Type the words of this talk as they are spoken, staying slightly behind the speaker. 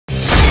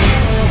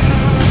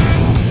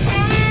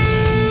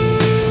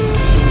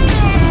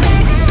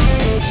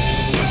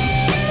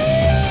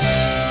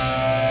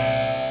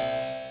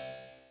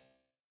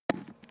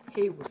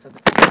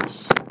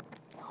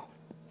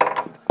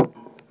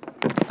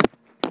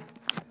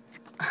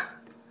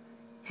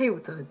Hey,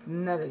 what's up? It's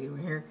Netta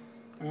here,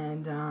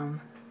 and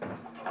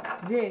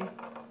today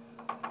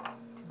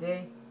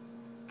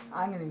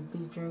I'm gonna be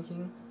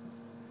drinking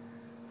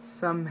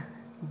some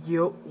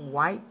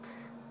white,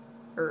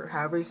 or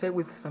however you say it,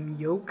 with some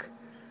yolk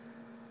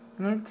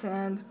in it,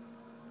 and it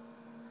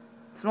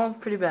smells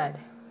pretty bad.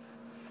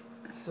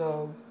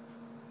 So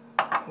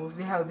we'll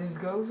see how this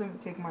goes. Let me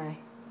take my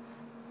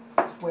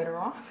sweater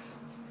off.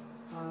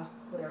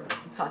 Whatever,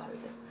 it's hot right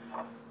there.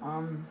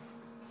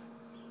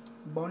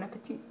 Bon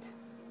appetit.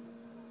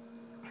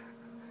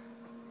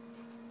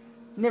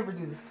 Never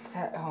do this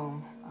at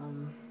home.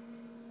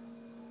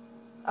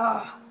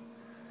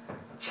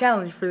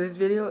 Challenge for this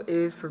video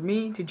is for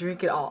me to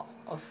drink it all.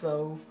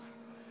 Also,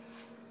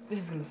 this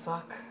is gonna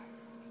suck.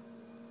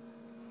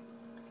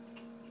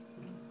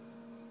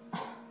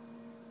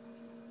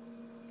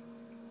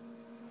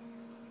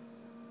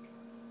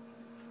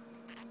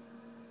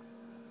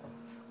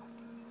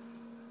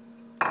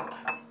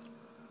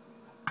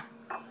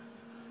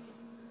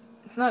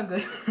 It's not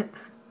good.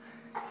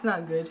 It's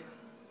not good.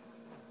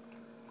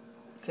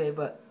 Okay,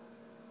 but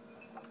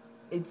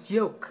it's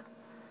yolk.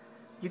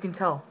 You can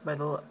tell by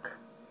the look.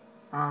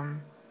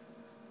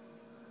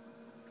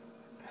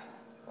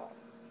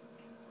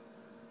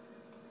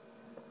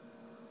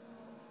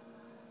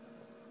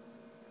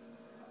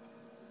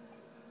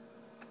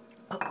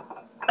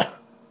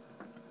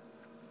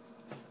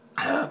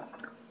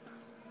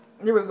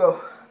 Here we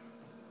go.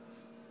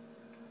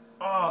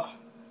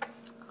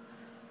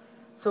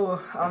 So,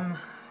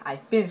 I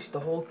finished the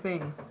whole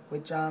thing,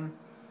 which,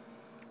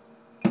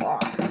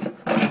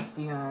 it's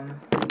nasty,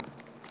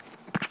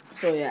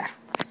 so yeah,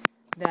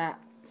 that,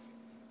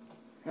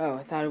 I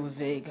thought it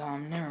was egg,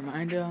 never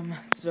mind,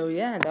 so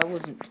yeah, that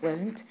wasn't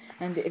pleasant,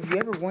 and if you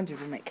ever wondered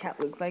what my cat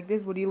looks like,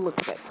 this is what he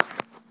looks like.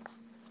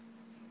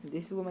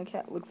 This is what my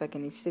cat looks like,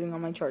 and he's sitting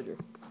on my charger.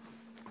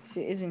 So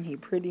isn't he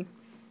pretty?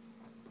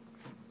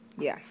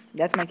 Yeah,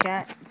 that's my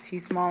cat.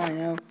 He's small, I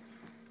know,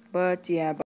 but yeah.